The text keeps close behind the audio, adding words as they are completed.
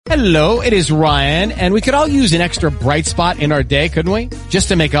Hello, it is Ryan, and we could all use an extra bright spot in our day, couldn't we? Just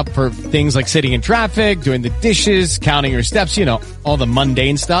to make up for things like sitting in traffic, doing the dishes, counting your steps, you know, all the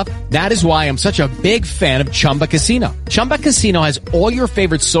mundane stuff. That is why I'm such a big fan of Chumba Casino. Chumba Casino has all your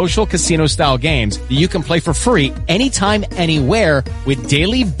favorite social casino-style games that you can play for free anytime, anywhere with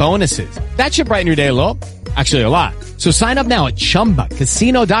daily bonuses. That should brighten your day a little. Actually, a lot. So sign up now at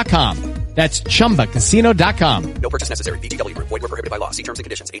ChumbaCasino.com. That's ChumbaCasino.com. No purchase necessary. VGW Group. Void where prohibited by law. See terms and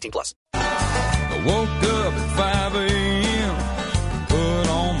conditions. 18+. I woke up at 5 a.m., put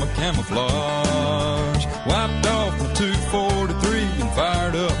on my camouflage, wiped off my 243 and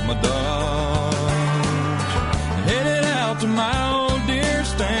fired up my Dodge. Headed out to my old deer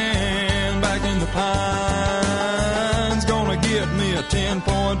stand back in the pines. Gonna get me a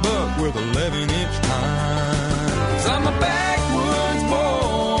 10-point buck with 11-inch tines. I'm a backwoods boy.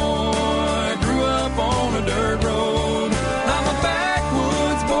 On a dirt road, I'm a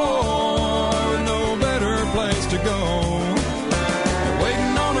backwoods boy with no better place to go.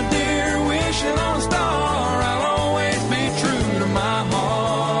 Waiting on a deer, wishing on a star, I'll always be true to my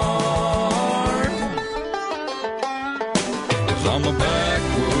heart, 'cause I'm a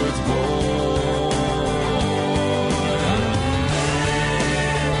backwoods boy.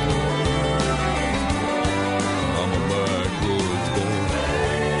 I'm a backwoods boy.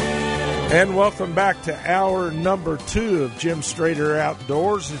 And welcome back to hour number 2 of Jim Strader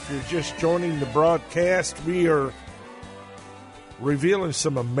Outdoors. If you're just joining the broadcast, we are revealing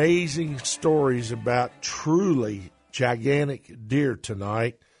some amazing stories about truly gigantic deer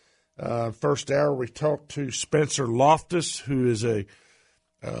tonight. First hour, we talked to Spencer Loftus, who is a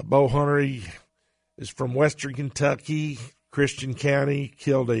bow hunter. He is from Western Kentucky, Christian County,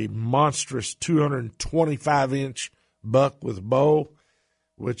 killed a monstrous 225-inch buck with a bow,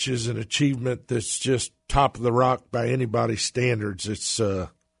 which is an achievement that's just top of the rock by anybody's standards. It's an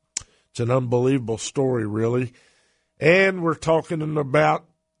unbelievable story, really. And we're talking about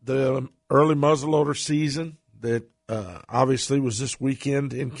the early muzzleloader season that obviously was this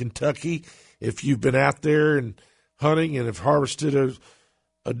weekend in Kentucky. If you've been out there and hunting and have harvested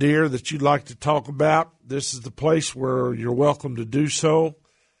a deer that you'd like to talk about, this is the place where you're welcome to do so.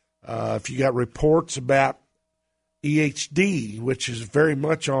 If you got reports about EHD, which is very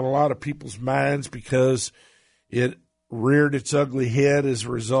much on a lot of people's minds because it reared its ugly head as a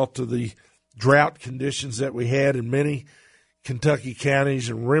result of the drought conditions that we had in many Kentucky counties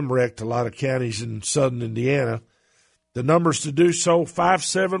and rim-wrecked a lot of counties in southern Indiana. The numbers to do so,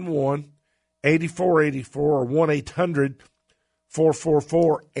 571-8484 or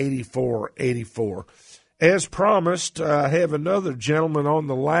 1-800-444-8484. As promised, I have another gentleman on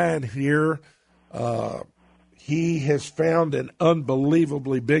the line here. He has found an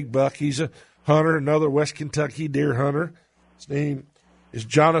unbelievably big buck. He's a hunter, another West Kentucky deer hunter. His name is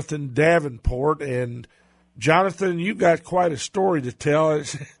Jonathan Davenport. And, Jonathan, you got quite a story to tell.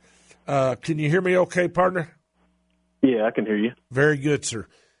 Can you hear me okay, partner? Yeah, I can hear you. Very good, sir.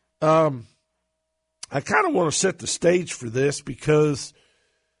 I kind of want to set the stage for this because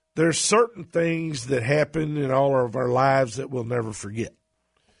there's certain things that happen in all of our lives that we'll never forget.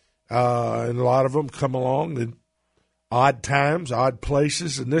 And a lot of them come along in odd times, odd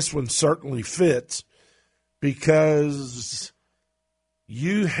places, and this one certainly fits because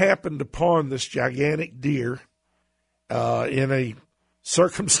you happened upon this gigantic deer in a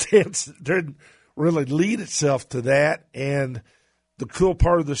circumstance that didn't really lead itself to that. And the cool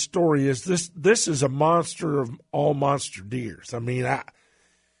part of the story is this is a monster of all monster deers. I mean,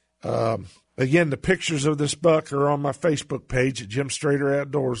 again, the pictures of this buck are on my Facebook page at Jim Strader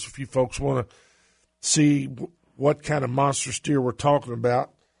Outdoors if you folks want to see what kind of monstrous deer we're talking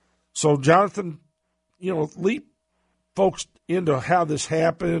about. So, Jonathan, lead folks into how this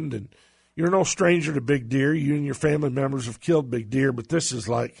happened. And you're no stranger to big deer. You and your family members have killed big deer, but this is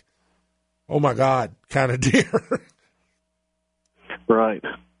like, oh, my God, kind of deer. Right.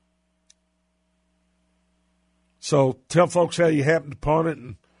 So tell folks how you happened upon it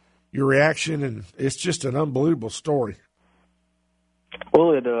and your reaction, and it's just an unbelievable story.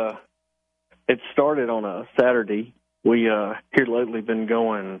 Well, it started on a Saturday. We here lately been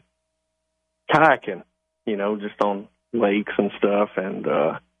going kayaking, just on lakes and stuff, and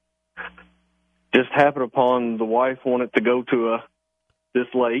just happened upon the wife wanted to go to this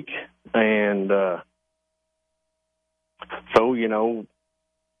lake, and so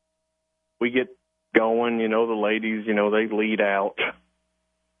we get going. The ladies, they lead out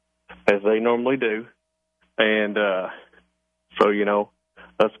as they normally do, and so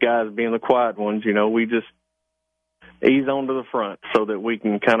us guys being the quiet ones, we just ease onto the front so that we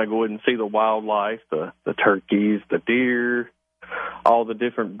can kind of go ahead and see the wildlife, the turkeys, the deer, all the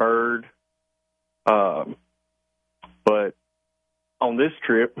different bird. But on this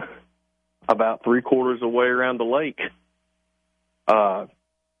trip, about 3/4 of the way around the lake,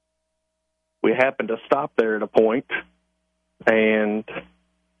 we happened to stop there at a point, and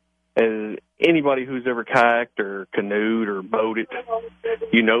as anybody who's ever kayaked or canoed or boated,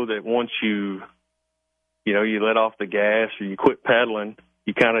 you know that once you let off the gas or you quit paddling,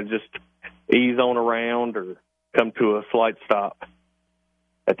 you kind of just ease on around or come to a slight stop.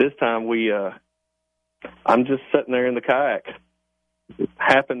 At this time, I'm just sitting there in the kayak,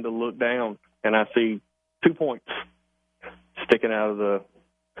 happened to look down, and I see 2 points sticking out of the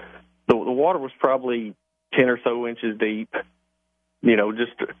water was probably 10 or so inches deep,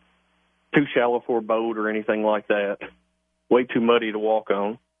 just too shallow for a boat or anything like that, way too muddy to walk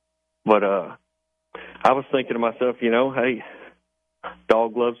on. But I was thinking to myself, hey,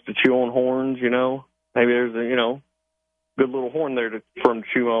 dog loves to chew on horns, maybe there's a, good little horn there for him to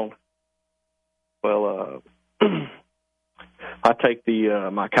chew on. Well, I take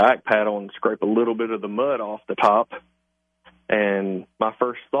my kayak paddle and scrape a little bit of the mud off the top, and my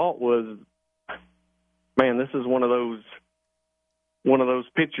first thought was, man, this is one of those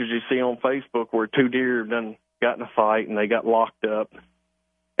pictures you see on Facebook where two deer done got in a fight and they got locked up,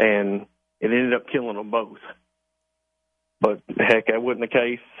 and it ended up killing them both. But heck, that wasn't the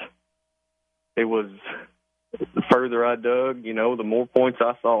case. It was the further I dug, the more points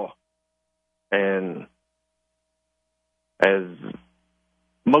I saw. And as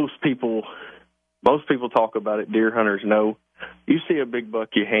most people talk about it, deer hunters know, you see a big buck,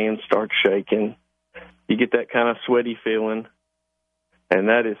 your hands start shaking. You get that kind of sweaty feeling, and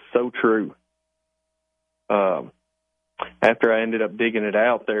that is so true. After I ended up digging it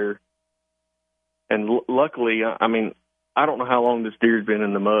out there, and luckily, I don't know how long this deer's been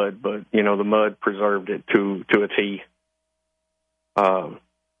in the mud, but, the mud preserved it to a T.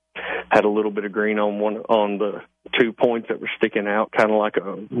 Had a little bit of green on the 2 points that were sticking out, kind of like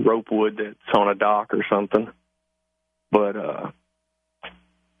a rope wood that's on a dock or something. But,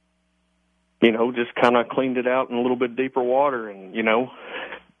 just kind of cleaned it out in a little bit deeper water, and,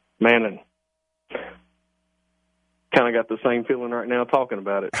 man, and kind of got the same feeling right now talking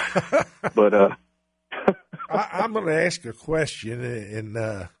about it. But I'm going to ask a question, and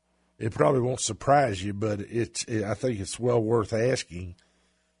it probably won't surprise you, but I think it's well worth asking.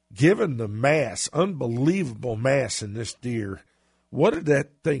 Given the mass, unbelievable mass in this deer, what did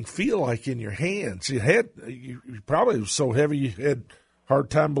that thing feel like in your hands? You probably was so heavy you had a hard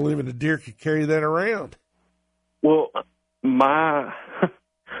time believing a deer could carry that around. Well, my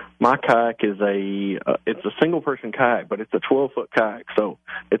kayak is it's a single person kayak, but it's a 12-foot kayak, so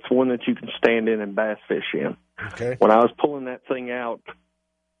it's one that you can stand in and bass fish in. Okay. When I was pulling that thing out,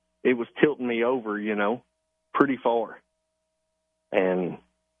 it was tilting me over, pretty far, and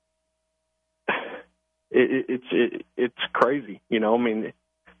it's crazy, when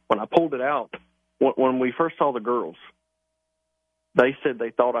I pulled it out, when we first saw the girls, they said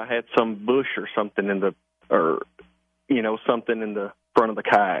they thought I had some bush or something something in the front of the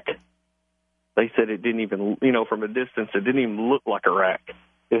kayak. They said it didn't even, from a distance, it didn't even look like a rack.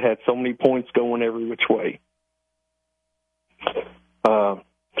 It had so many points going every which way.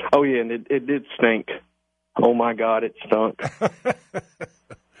 Oh yeah, and it did stink. Oh my God, it stunk.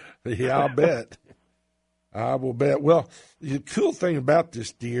 Yeah, I'll bet. I will bet. Well, the cool thing about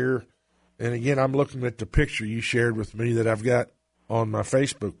this deer, and again, I'm looking at the picture you shared with me that I've got on my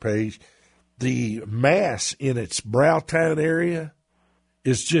Facebook page, the mass in its brow tine area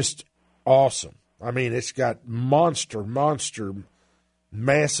is just awesome. It's got monster,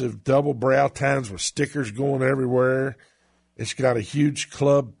 massive double brow tines with stickers going everywhere. It's got a huge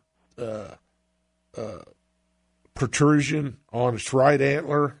club protrusion on its right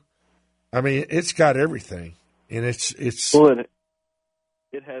antler. It's got everything, and it's. Well,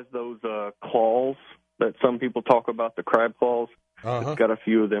 it has those claws that some people talk about, the crab claws. Uh-huh. It's got a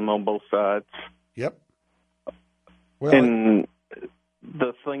few of them on both sides. Yep. Well, and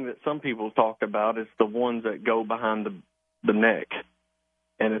the thing that some people talk about is the ones that go behind the neck,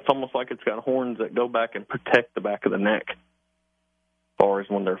 and it's almost like it's got horns that go back and protect the back of the neck, as far as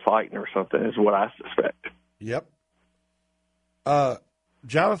when they're fighting or something, is what I suspect. Yep.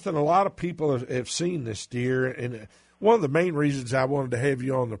 Jonathan, a lot of people have seen this deer, and one of the main reasons I wanted to have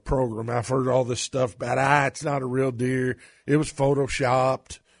you on the program, I've heard all this stuff about, it's not a real deer, it was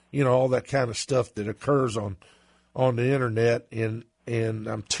photoshopped, all that kind of stuff that occurs on the internet, and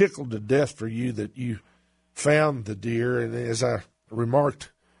I'm tickled to death for you that you found the deer, and as I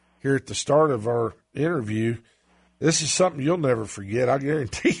remarked here at the start of our interview, this is something you'll never forget, I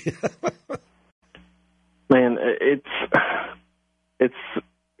guarantee you. Man,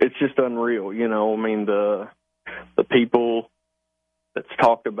 it's just unreal. You know, I mean, the people that's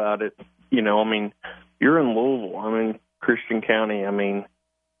talked about it, you know, I mean, you're in Louisville, I mean, Christian County, I mean,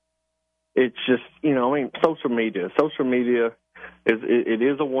 it's just, you know, I mean, social media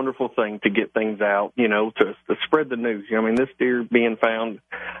is a wonderful thing to get things out, you know, to spread the news. You know, I mean, this deer being found,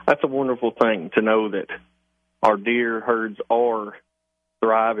 that's a wonderful thing to know that our deer herds are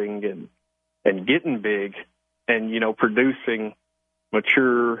thriving and getting big and, you know, producing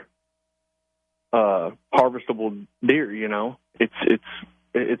mature, harvestable deer, you know.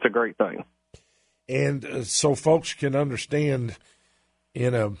 It's a great thing. And so folks can understand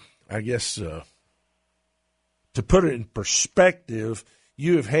I guess, to put it in perspective,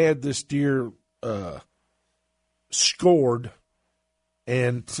 you have had this deer scored,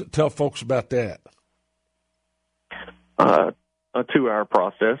 and tell folks about that. A 2-hour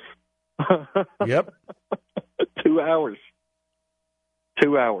process. Yep. 2 hours.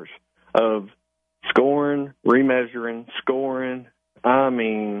 2 hours of scoring, remeasuring, scoring. I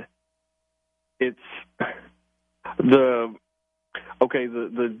mean, it's the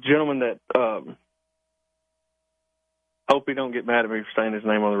gentleman that hope he don't get mad at me for saying his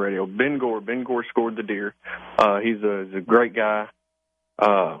name on the radio. Ben Gore scored the deer. He's a great guy.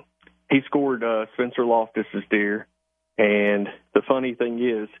 He scored Spencer Loftus's deer, and the funny thing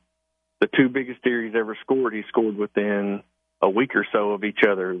is, the 2 biggest deer he's ever scored, he scored within a week or so of each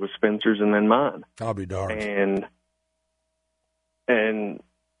other. It was Spencer's and then mine. I'll be darned. And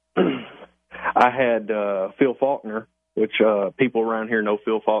I had Phil Faulkner, which people around here know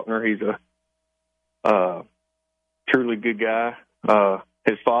Phil Faulkner. He's a truly good guy.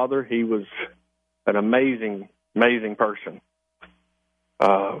 His father, he was an amazing person.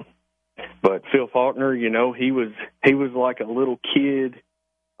 But Phil Faulkner, you know, he was like a little kid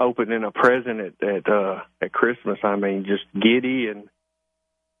opening a present at Christmas. I mean, just giddy and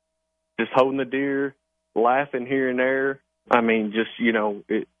just holding the deer, laughing here and there. I mean, just, you know,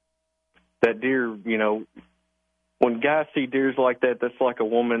 that deer, you know, when guys see deers like that, that's like a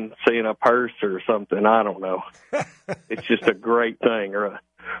woman seeing a purse or something. I don't know. It's just a great thing. Or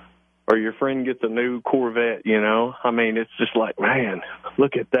your friend gets a new Corvette, you know. I mean, it's just like, man,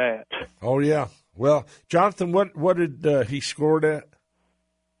 look at that. Oh, yeah. Well, Jonathan, what did he score at?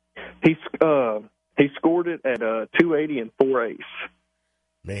 He scored it at 280 and 4/8.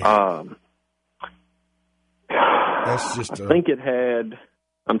 Man. That's just I think it had,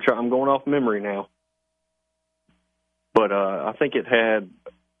 I'm going off memory now, but I think it had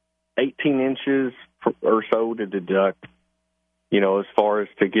 18 inches or so to deduct, you know, as far as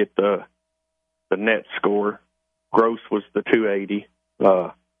to get the net score. Gross was the 280.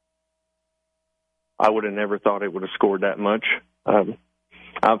 I would have never thought it would have scored that much.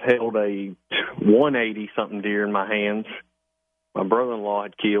 I've held a 180-something deer in my hands. My brother-in-law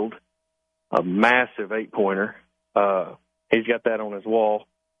had killed a massive 8-pointer. He's got that on his wall,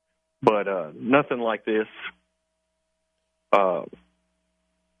 but nothing like this.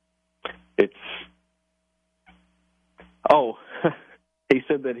 He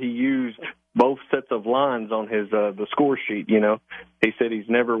said that he used both sets of lines on his the score sheet. You know, he said he's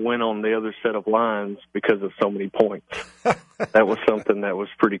never went on the other set of lines because of so many points. That was something that was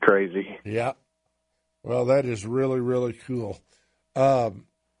pretty crazy. Yeah. Well, that is really, really cool.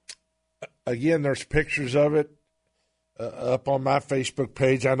 Again, there's pictures of it up on my Facebook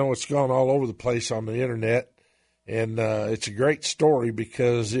page. I know it's gone all over the place on the internet, and it's a great story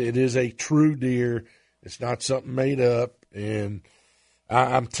because it is a true deer. It's not something made up, and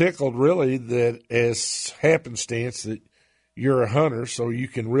I'm tickled really that as happenstance that you're a hunter, so you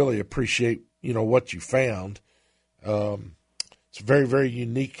can really appreciate, you know, what you found. It's a very, very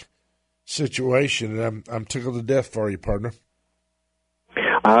unique situation, and I'm tickled to death for you, partner.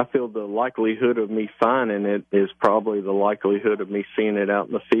 I feel the likelihood of me finding it is probably the likelihood of me seeing it out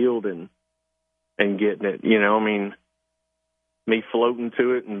in the field and getting it. You know, I mean, me floating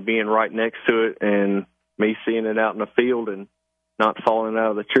to it and being right next to it and me seeing it out in the field and not falling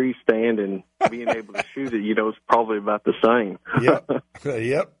out of the tree stand and being able to shoot it, you know, it's probably about the same.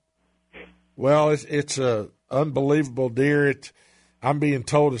 Yep. Well, it's a unbelievable deer. I'm being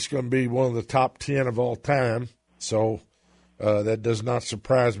told it's going to be one of the top 10 of all time. So that does not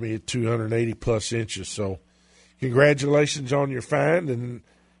surprise me at 280-plus inches. So congratulations on your find, and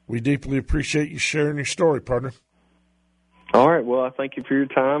we deeply appreciate you sharing your story, partner. All right. Well, I thank you for your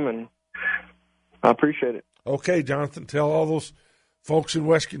time, and I appreciate it. Okay, Jonathan, tell all those folks in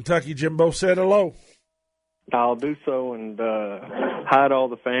West Kentucky Jimbo said hello. I'll do so, and hi to all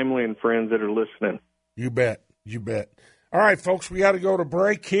the family and friends that are listening. You bet. You bet. All right, folks, we got to go to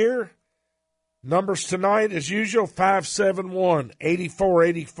break here. Numbers tonight, as usual,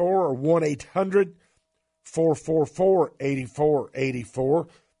 571-8484 or 1-800-444-8484.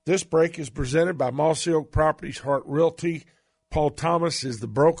 This break is presented by Mossy Oak Properties Hart Realty. Paul Thomas is the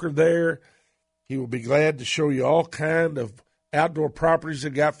broker there. He will be glad to show you all kind of outdoor properties they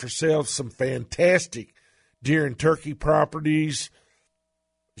got for sale, some fantastic deer and turkey properties.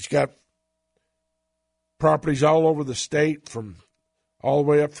 He's got properties all over the state, from all the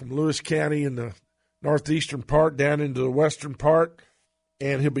way up from Lewis County in the northeastern part down into the western part,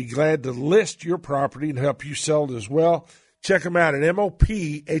 and he'll be glad to list your property and help you sell it as well. Check him out at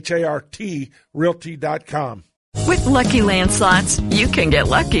MOPHART Realty.com. With Lucky Land Slots, you can get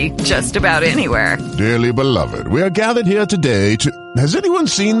lucky just about anywhere. Dearly beloved, we are gathered here today to... Has anyone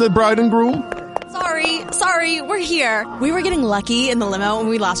seen the bride and groom? Sorry, we're here. We were getting lucky in the limo and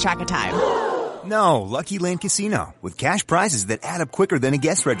we lost track of time. No, Lucky Land Casino, with cash prizes that add up quicker than a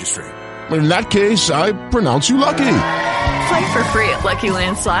guest registry. In that case, I pronounce you lucky. Play for free at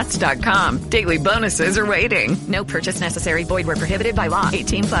LuckyLandSlots.com. Daily bonuses are waiting. No purchase necessary. Void where prohibited by law.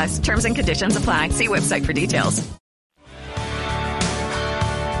 18+. Terms and conditions apply. See website for details.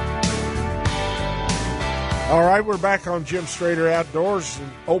 All right, we're back on Jim Strader Outdoors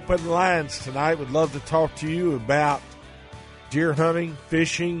and open lines tonight. Would love to talk to you about deer hunting,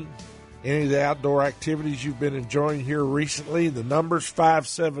 fishing, any of the outdoor activities you've been enjoying here recently. The number's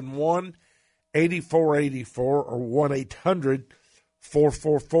 571-8484 or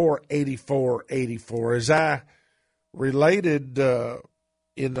 1-800-444-8484. As I related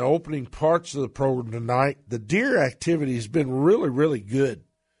in the opening parts of the program tonight, the deer activity has been really, really good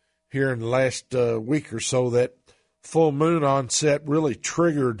here in the last week or so. That full moon onset really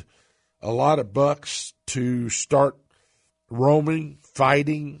triggered a lot of bucks to start roaming,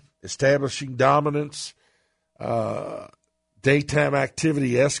 fighting, establishing dominance. Daytime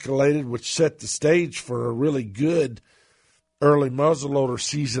activity escalated, which set the stage for a really good early muzzleloader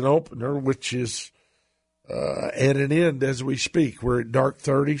season opener, which is at an end as we speak. We're at dark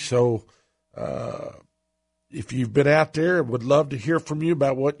 30, so if you've been out there, would love to hear from you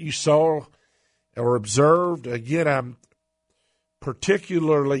about what you saw or observed. Again, I'm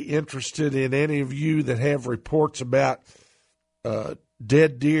particularly interested in any of you that have reports about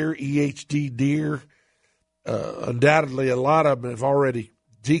dead deer, EHD deer. Undoubtedly, a lot of them have already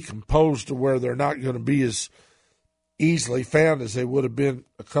decomposed to where they're not going to be as easily found as they would have been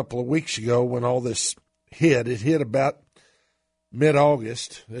a couple of weeks ago when all this hit. It hit about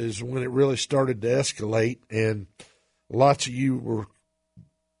mid-August is when it really started to escalate, and lots of you were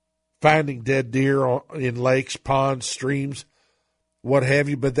finding dead deer in lakes, ponds, streams, what have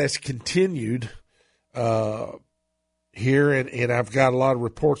you, but that's continued here, and I've got a lot of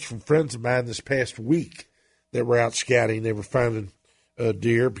reports from friends of mine this past week that were out scouting. They were finding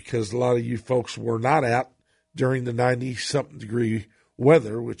deer because a lot of you folks were not out during the 90-something degree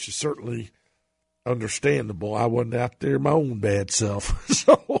weather, which is certainly understandable. I wasn't out there my own bad self.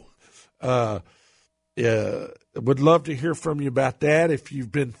 So would love to hear from you about that. If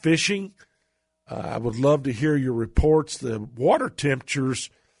you've been fishing, I would love to hear your reports. The water temperatures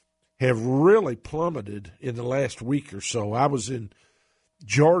have really plummeted in the last week or so. I was in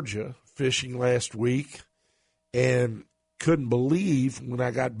Georgia fishing last week and couldn't believe when I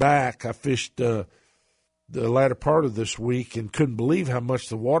got back. I fished the latter part of this week and couldn't believe how much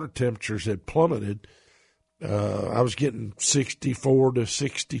the water temperatures had plummeted. I was getting 64 to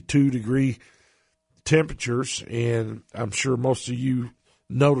 62 degree temperatures, and I'm sure most of you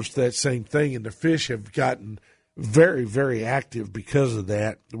noticed that same thing, and the fish have gotten very, very active because of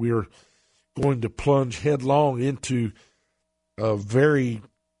that. We are going to plunge headlong into a very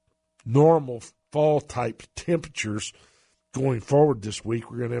normal fall-type temperatures going forward this week.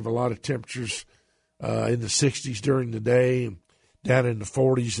 We're going to have a lot of temperatures in the 60s during the day and down in the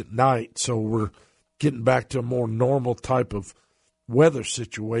 40s at night. So we're getting back to a more normal type of weather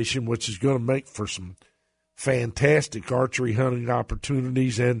situation, which is going to make for some fantastic archery hunting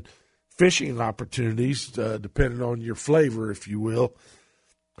opportunities and fishing opportunities, depending on your flavor, if you will.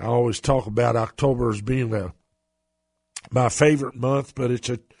 I always talk about October as being my favorite month, but it's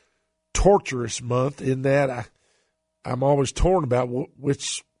a torturous month in that I'm always torn about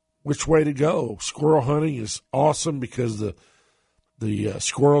which way to go. Squirrel hunting is awesome because the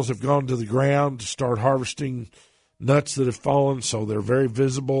squirrels have gone to the ground to start harvesting nuts that have fallen, so they're very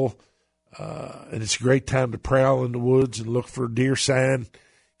visible, and it's a great time to prowl in the woods and look for deer sign,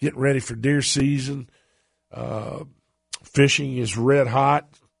 getting ready for deer season. Fishing is red hot.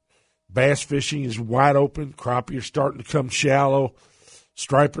 Bass fishing is wide open. Crappie are starting to come shallow.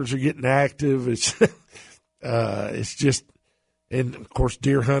 Stripers are getting active. It's just, and of course,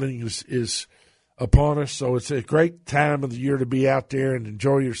 deer hunting is upon us. So it's a great time of the year to be out there and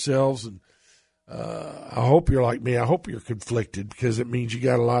enjoy yourselves. And I hope you're like me. I hope you're conflicted, because it means you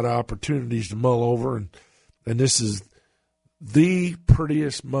got a lot of opportunities to mull over. And this is the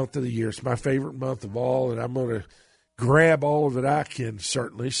prettiest month of the year. It's my favorite month of all, and I'm going to grab all of it I can,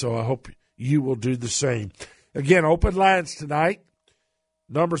 certainly. So I hope you will do the same. Again, open lines tonight.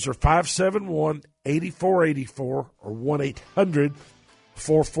 Numbers are 571-8484 or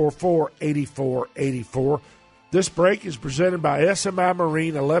 1-800-444-8484. This break is presented by SMI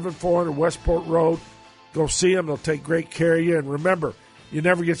Marine, 11400 Westport Road. Go see them. They'll take great care of you. And remember, you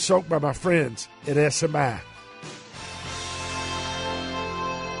never get soaked by my friends at SMI.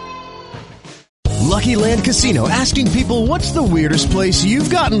 Lucky Land Casino, asking people, what's the weirdest place you've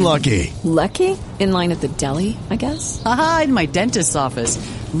gotten lucky? Lucky? In line at the deli, I guess? Aha, in my dentist's office.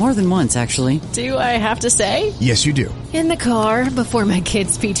 More than once, actually. Do I have to say? Yes, you do. In the car before my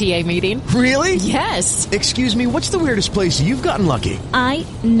kids' PTA meeting. Really? Yes. Excuse me, what's the weirdest place you've gotten lucky? I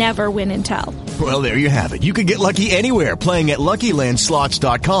never win and tell. Well, there you have it. You can get lucky anywhere, playing at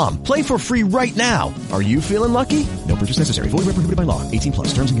LuckyLandSlots.com. Play for free right now. Are you feeling lucky? No purchase necessary. Void where prohibited by law.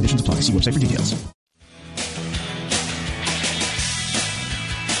 18+. Terms and conditions apply. See website for details.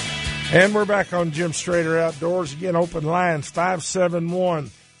 And we're back on Jim Strader Outdoors. Again, open lines, 571-8484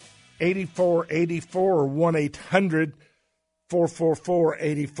 or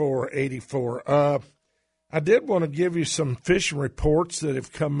 1-800-444-8484. I did want to give you some fishing reports that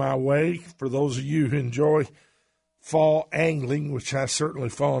have come my way for those of you who enjoy fall angling, which I certainly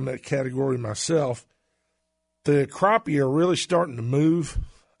fall in that category myself. The crappie are really starting to move.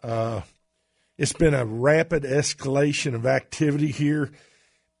 It's been a rapid escalation of activity here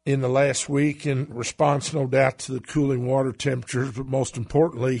in the last week in response, no doubt, to the cooling water temperatures, but most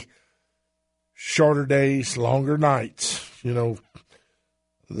importantly, shorter days, longer nights. You know,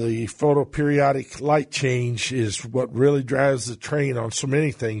 the photoperiodic light change is what really drives the train on so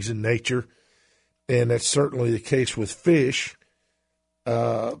many things in nature, and that's certainly the case with fish.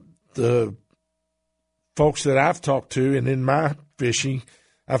 The folks that I've talked to, and in my fishing,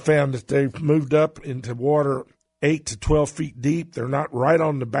 I found that they've moved up into water 8 to 12 feet deep. They're not right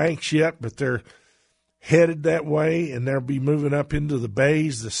on the banks yet, but they're headed that way, and they'll be moving up into the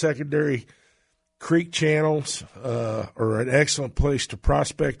bays. The secondary creek channels are an excellent place to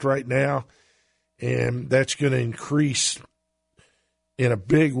prospect right now, and that's going to increase in a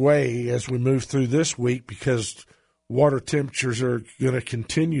big way as we move through this week, because water temperatures are going to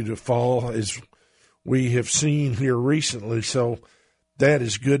continue to fall, as we have seen here recently. So that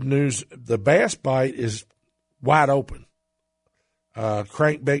is good news. The bass bite is wide open.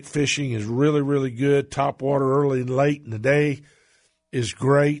 Crankbait fishing is really, really good. Top water early and late in the day is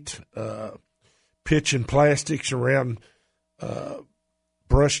great. Pitch and plastics around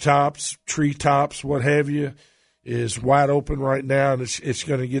brush tops, tree tops, what have you, is wide open right now, and it's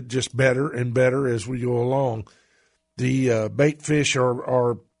going to get just better and better as we go along. The bait fish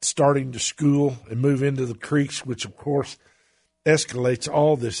are starting to school and move into the creeks, which, of course, escalates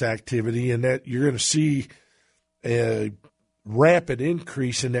all this activity, and that you're going to see a rapid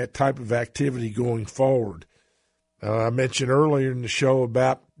increase in that type of activity going forward. I mentioned earlier in the show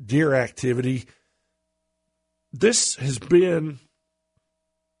about deer activity. This has been,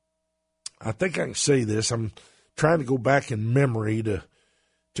 I think I can say this, I'm trying to go back in memory to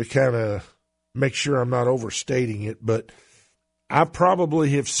kind of make sure I'm not overstating it, but I probably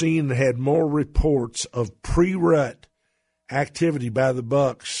have seen and had more reports of pre-rut activity by the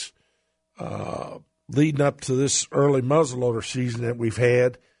bucks leading up to this early muzzleloader season that we've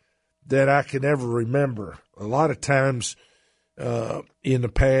had that I can ever remember. A lot of times in the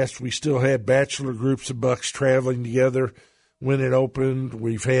past, we still had bachelor groups of bucks traveling together when it opened.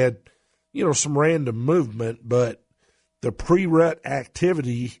 We've had, some random movement, but the pre-rut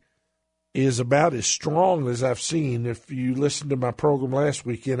activity is about as strong as I've seen. If you listened to my program last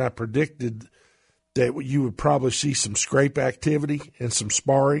weekend, I predicted that you would probably see some scrape activity and some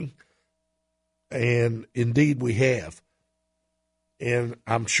sparring. And indeed we have. And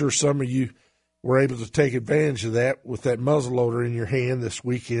I'm sure some of you were able to take advantage of that with that muzzleloader in your hand this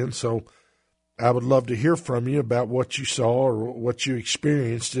weekend. So I would love to hear from you about what you saw or what you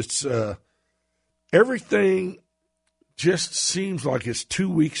experienced. It's everything just seems like it's 2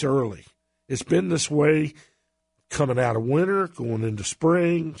 weeks early. It's been this way coming out of winter, going into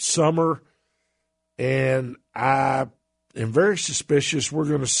spring, summer, and I am very suspicious we're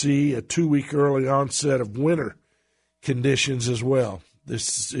going to see a 2-week early onset of winter conditions as well.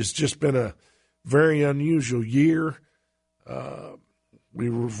 This has just been a very unusual year.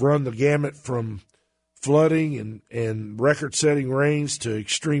 We've run the gamut from flooding and record-setting rains to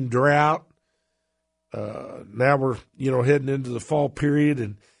extreme drought. Now we're, heading into the fall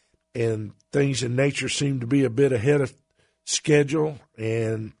period, and things in nature seem to be a bit ahead of schedule,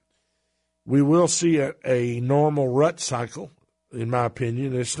 and we will see a normal rut cycle, in my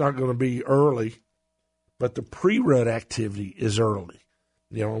opinion. It's not going to be early, but the pre-rut activity is early.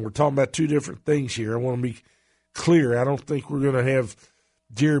 And we're talking about two different things here. I want to be clear. I don't think we're going to have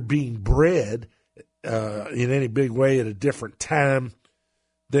deer being bred in any big way at a different time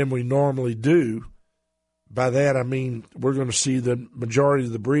than we normally do. By that, I mean we're going to see the majority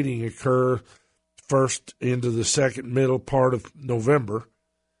of the breeding occur first into the second middle part of November,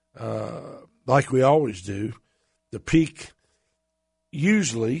 like we always do. The peak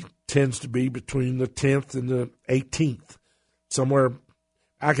usually tends to be between the 10th and the 18th, somewhere.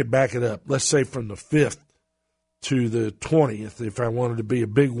 I could back it up. Let's say from the 5th to the 20th, if I wanted to be a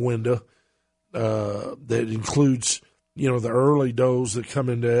big window that includes, the early does that come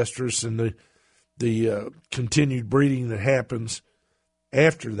into estrus and the continued breeding that happens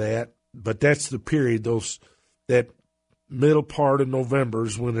after that. But that's the period, that middle part of November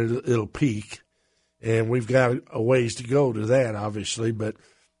is when it'll peak. And we've got a ways to go to that, obviously. But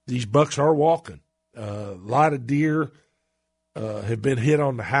these bucks are walking. A lot of deer have been hit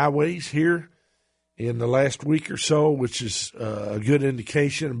on the highways here in the last week or so, which is a good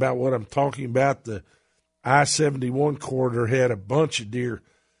indication about what I'm talking about. The I-71 corridor had a bunch of deer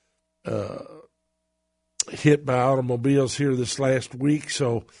hit by automobiles here this last week,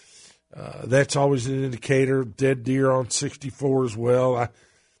 so that's always an indicator. Dead deer on 64 as well. I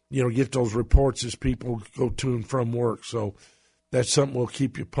get those reports as people go to and from work, so that's something we'll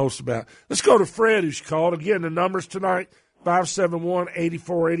keep you posted about. Let's go to Fred, who's called. Again, the numbers tonight,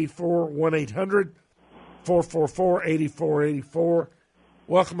 571-8484, 1-800-444-8484.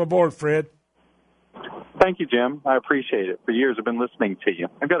 Welcome aboard, Fred. Thank you, Jim. I appreciate it. For years I've been listening to you.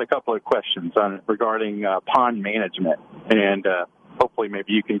 I've got a couple of questions regarding pond management, and hopefully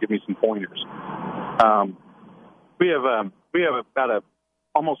maybe you can give me some pointers. We have about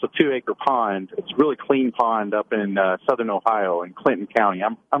almost a 2-acre pond. It's a really clean pond up in southern Ohio in Clinton County.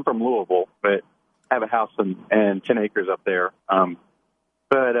 I'm from Louisville, but I have a house and 10 acres up there.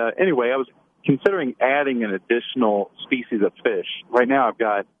 But anyway, I was considering adding an additional species of fish. Right now I've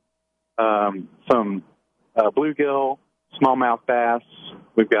got some bluegill, smallmouth bass.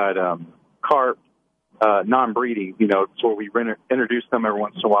 We've got carp, non-breeding, so we introduce them every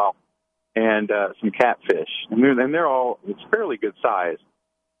once in a while, and some catfish. And they're all, it's fairly good size.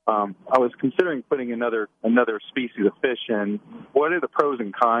 I was considering putting another species of fish in. What are the pros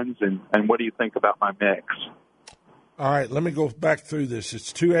and cons, and what do you think about my mix? All right, let me go back through this.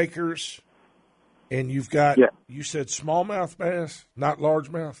 It's 2 acres, and you've got, you said smallmouth bass, not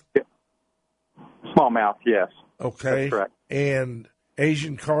largemouth? Yeah. Smallmouth, yes. Okay. That's correct. And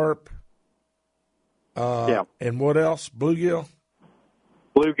Asian carp. And what else? Bluegill?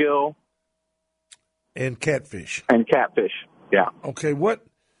 Bluegill. And catfish. Yeah. Okay,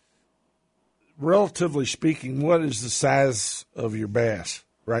 relatively speaking, what is the size of your bass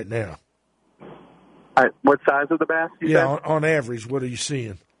right now? What size of the bass? On average, what are you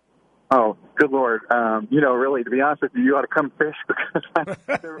seeing? Oh, good Lord. Really, to be honest with you, you ought to come fish because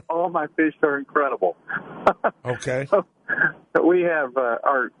all my fish are incredible. Okay. We have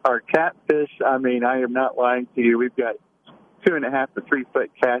our catfish. I mean, I am not lying to you. We've got 2.5 to 3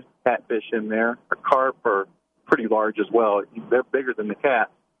 foot catfish in there. Our carp are pretty large as well. They're bigger than the cat.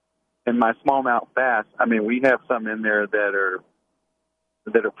 And my smallmouth bass, I mean, we have some in there that are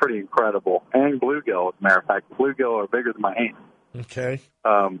pretty incredible. And bluegill, as a matter of fact. The bluegill are bigger than my hand. Okay.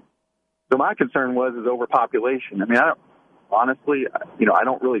 So my concern is overpopulation. I mean, I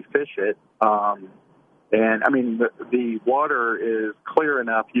don't really fish it. And I mean, the water is clear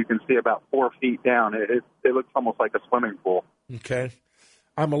enough. You can see about 4 feet down. It looks almost like a swimming pool. Okay.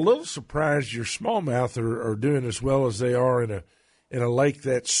 I'm a little surprised your smallmouth are doing as well as they are in a lake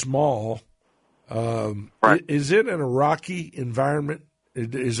that small. Right. Is it in a rocky environment?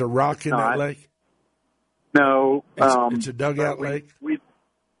 Is there rock in that lake? No. It's a dugout lake? We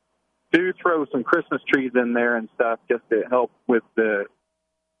do throw some Christmas trees in there and stuff just to help with the,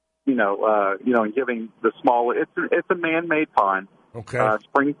 giving the small. It's a man-made pond. Okay.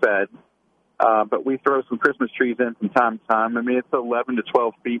 Spring-fed. But we throw some Christmas trees in from time to time. I mean, it's 11 to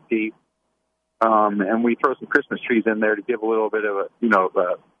 12 feet deep. And we throw some Christmas trees in there to give a little bit of a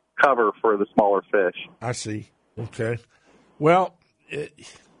cover for the smaller fish. I see. Okay. Well,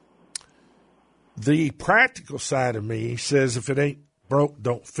 the practical side of me says if it ain't broke,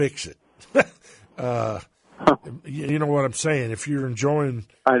 don't fix it. You know what I'm saying? If you're enjoying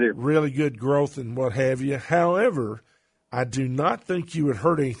really good growth and what have you. However, I do not think you would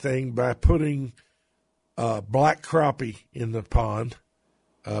hurt anything by putting black crappie in the pond,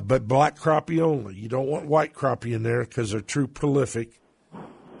 but black crappie only. You don't want white crappie in there because they're too prolific.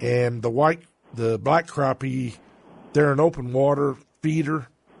 And the black crappie, they're an open water feeder.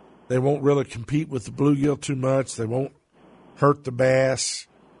 They won't really compete with the bluegill too much. They won't hurt the bass.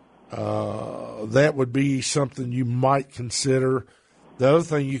 That would be something you might consider. The other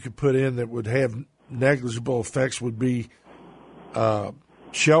thing you could put in that would have negligible effects would be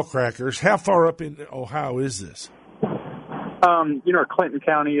shell crackers. How far up in Ohio is this? You know where Clinton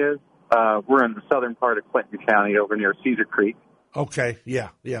County is? We're in the southern part of Clinton County over near Cedar Creek. Okay, yeah.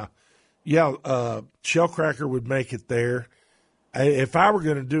 Shell cracker would make it there. If I were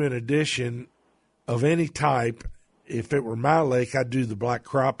going to do an addition of any type, if it were my lake, I'd do the black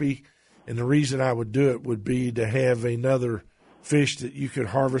crappie. And the reason I would do it would be to have another fish that you could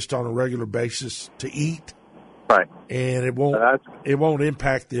harvest on a regular basis to eat. Right. And it won't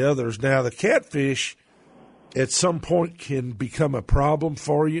impact the others. Now, the catfish at some point can become a problem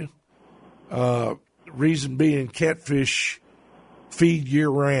for you. Reason being, catfish feed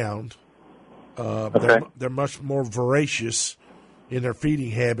year-round. They're much more voracious in their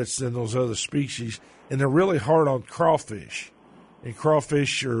feeding habits than those other species, and they're really hard on crawfish. And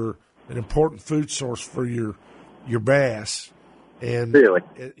crawfish are an important food source for your bass. And really?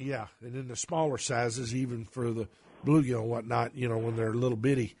 Yeah, and in the smaller sizes, even for the bluegill and whatnot, when they're little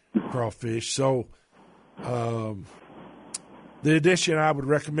bitty crawfish. So the addition I would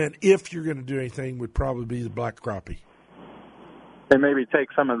recommend, if you're going to do anything, would probably be the black crappie. And maybe take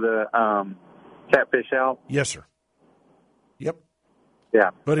some of the catfish out? Yes, sir. Yep.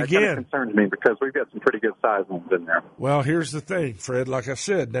 Yeah. But that again, kind of concerns me because we've got some pretty good size ones in there. Well, here's the thing, Fred. Like I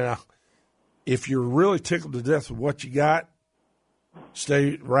said, now, if you're really tickled to death with what you got,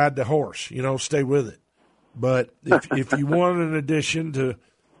 ride the horse. Stay with it. But if you want an addition to,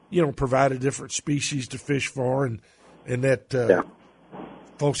 provide a different species to fish for, and that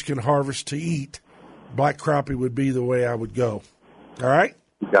folks can harvest to eat, black crappie would be the way I would go. All right.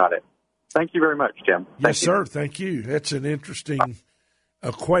 Got it. Thank you very much, Jim. Yes, sir. Thank you. That's an interesting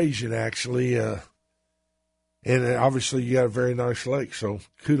equation, actually. And obviously you got a very nice lake, so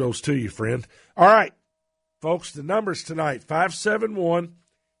kudos to you, friend. All right, folks, the numbers tonight,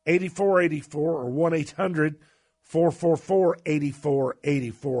 571-8484 or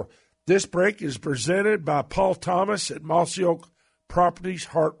 1-800-444-8484. This break is presented by Paul Thomas at Mossy Oak Properties,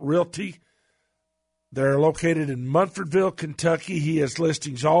 Hart Realty. They're located in Munfordville, Kentucky. He has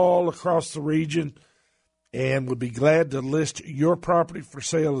listings all across the region and would be glad to list your property for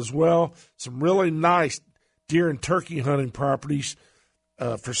sale as well. Some really nice deer and turkey hunting properties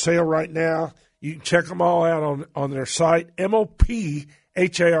for sale right now. You can check them all out on their site,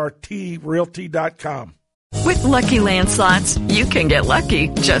 MOPHARTrealty.com. With Lucky Land Slots, you can get lucky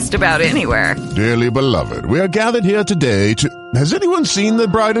just about anywhere. Dearly beloved, we are gathered here today to... Has anyone seen the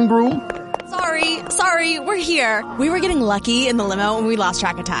bride and groom? Sorry, we're here. We were getting lucky in the limo and we lost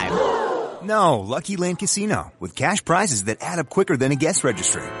track of time. No, Lucky Land Casino, with cash prizes that add up quicker than a guest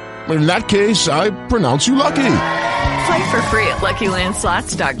registry. In that case, I pronounce you lucky. Play for free at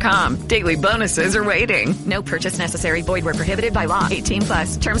LuckyLandSlots.com. Daily bonuses are waiting. No purchase necessary. Void where prohibited by law.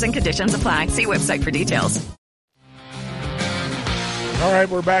 18+. Terms and conditions apply. See website for details. All right,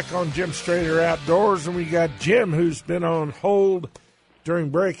 we're back on Jim Strader Outdoors, and we got Jim, who's been on hold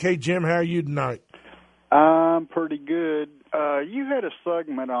during break. Hey, Jim, how are you tonight? I'm pretty good. You had a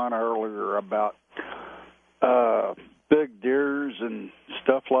segment on earlier about big deers and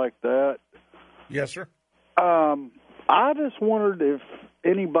stuff like that. Yes, sir. I just wondered if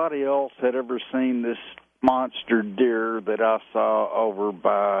anybody else had ever seen this monster deer that I saw over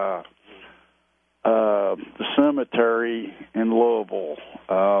by the cemetery in Louisville.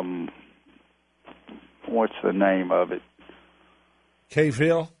 What's the name of it? Cave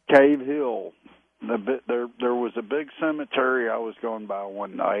Hill? Cave Hill. There was a big cemetery I was going by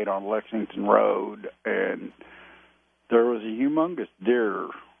one night on Lexington Road, and there was a humongous deer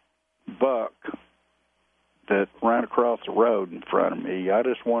buck that ran across the road in front of me. I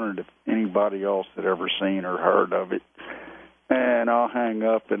just wondered if anybody else had ever seen or heard of it. And I'll hang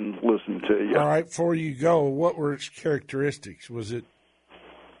up and listen to you. All right, before you go, what were its characteristics? Was it?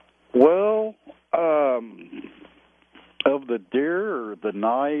 Well, of the deer or the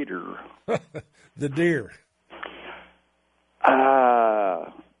night or? The deer.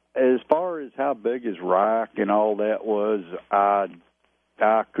 As far as how big his rack and all that was, I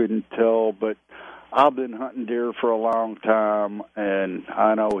couldn't tell, but I've been hunting deer for a long time, and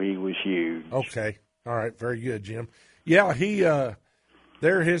I know he was huge. Okay. All right. Very good, Jim. Yeah,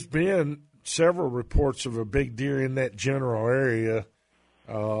 there has been several reports of a big deer in that general area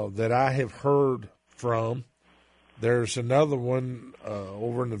that I have heard from. There's another one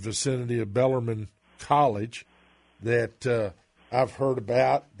over in the vicinity of Bellarmine College that I've heard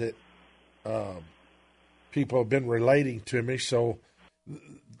about that people have been relating to me. So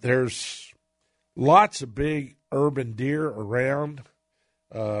there's lots of big urban deer around.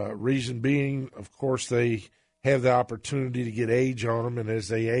 Reason being, of course, they have the opportunity to get age on them, and as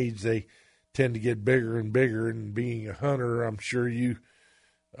they age, they tend to get bigger and bigger. And being a hunter, I'm sure you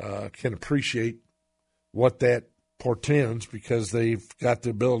can appreciate what that portends, because they've got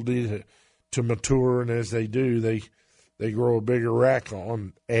the ability to mature, and as they do, they grow a bigger rack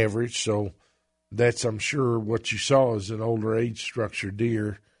on average. So that's, I'm sure, what you saw is an older age structure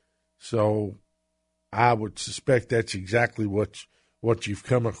deer. So I would suspect that's exactly what you've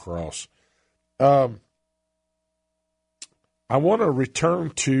come across. I want to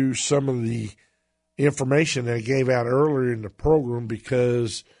return to some of the information that I gave out earlier in the program,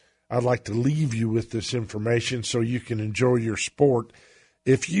 because I'd like to leave you with this information so you can enjoy your sport.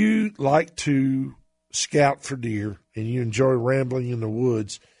 If you like to scout for deer and you enjoy rambling in the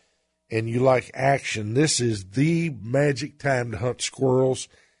woods and you like action, this is the magic time to hunt squirrels.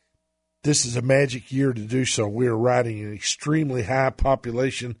 This is a magic year to do so. We are riding an extremely high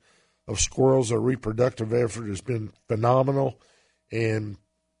population of squirrels. Their reproductive effort has been phenomenal, and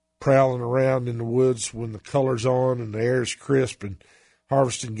prowling around in the woods when the color's on and the air is crisp and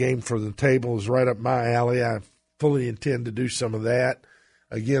harvesting game for the table is right up my alley. I fully intend to do some of that.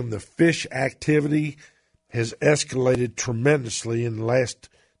 Again, the fish activity has escalated tremendously in the last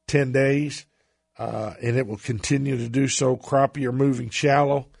 10 days, and it will continue to do so. Crappie are moving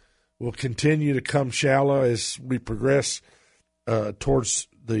shallow. Will continue to come shallow as we progress towards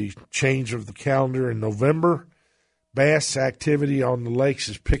the change of the calendar in November. Bass activity on the lakes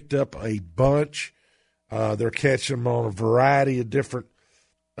has picked up a bunch. They're catching them on a variety of different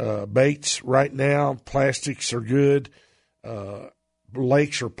baits right now. Plastics are good.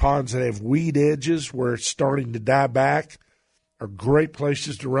 Lakes or ponds that have weed edges where it's starting to die back are great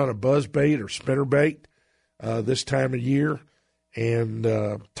places to run a buzz bait or spinner bait this time of year. And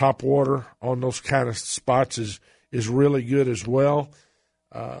top water on those kind of spots is really good as well.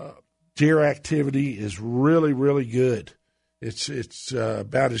 Deer activity is really, really good. It's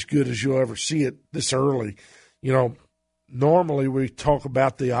about as good as you'll ever see it this early. You know, normally we talk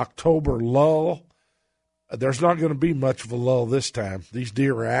about the October lull. There's not going to be much of a lull this time. These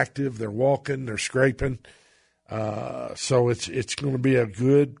deer are active. They're walking. They're scraping. So it's going to be a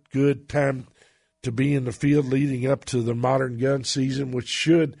good time to be in the field leading up to the modern gun season, which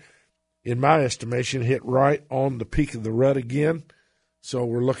should, in my estimation, hit right on the peak of the rut again. So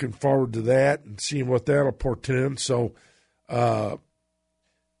we're looking forward to that and seeing what that'll portend. So I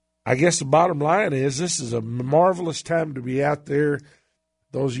guess the bottom line is this is a marvelous time to be out there.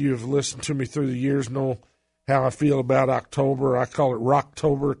 Those of you who have listened to me through the years know how I feel about October. I call it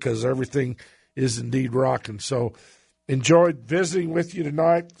Rocktober because everything is indeed rocking. So enjoyed visiting with you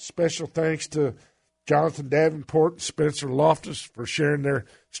tonight. Special thanks to Jonathan Davenport and Spencer Loftus for sharing their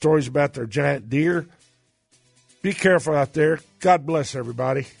stories about their giant deer. Be careful out there. God bless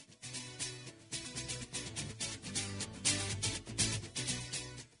everybody.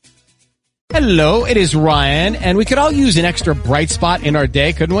 Hello, it is Ryan, and we could all use an extra bright spot in our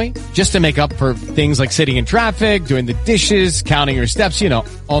day, couldn't we? Just to make up for things like sitting in traffic, doing the dishes, counting your steps, you know,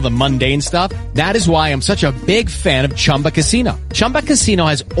 all the mundane stuff. That is why I'm such a big fan of Chumba Casino. Chumba Casino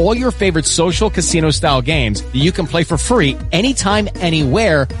has all your favorite social casino-style games that you can play for free anytime,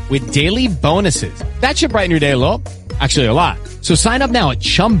 anywhere with daily bonuses. That should brighten your day a little. Actually, a lot. So sign up now at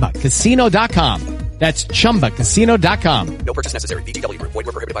ChumbaCasino.com. That's ChumbaCasino.com. No purchase necessary. VGW Group. Void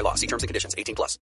where prohibited by law. See terms and conditions. 18+.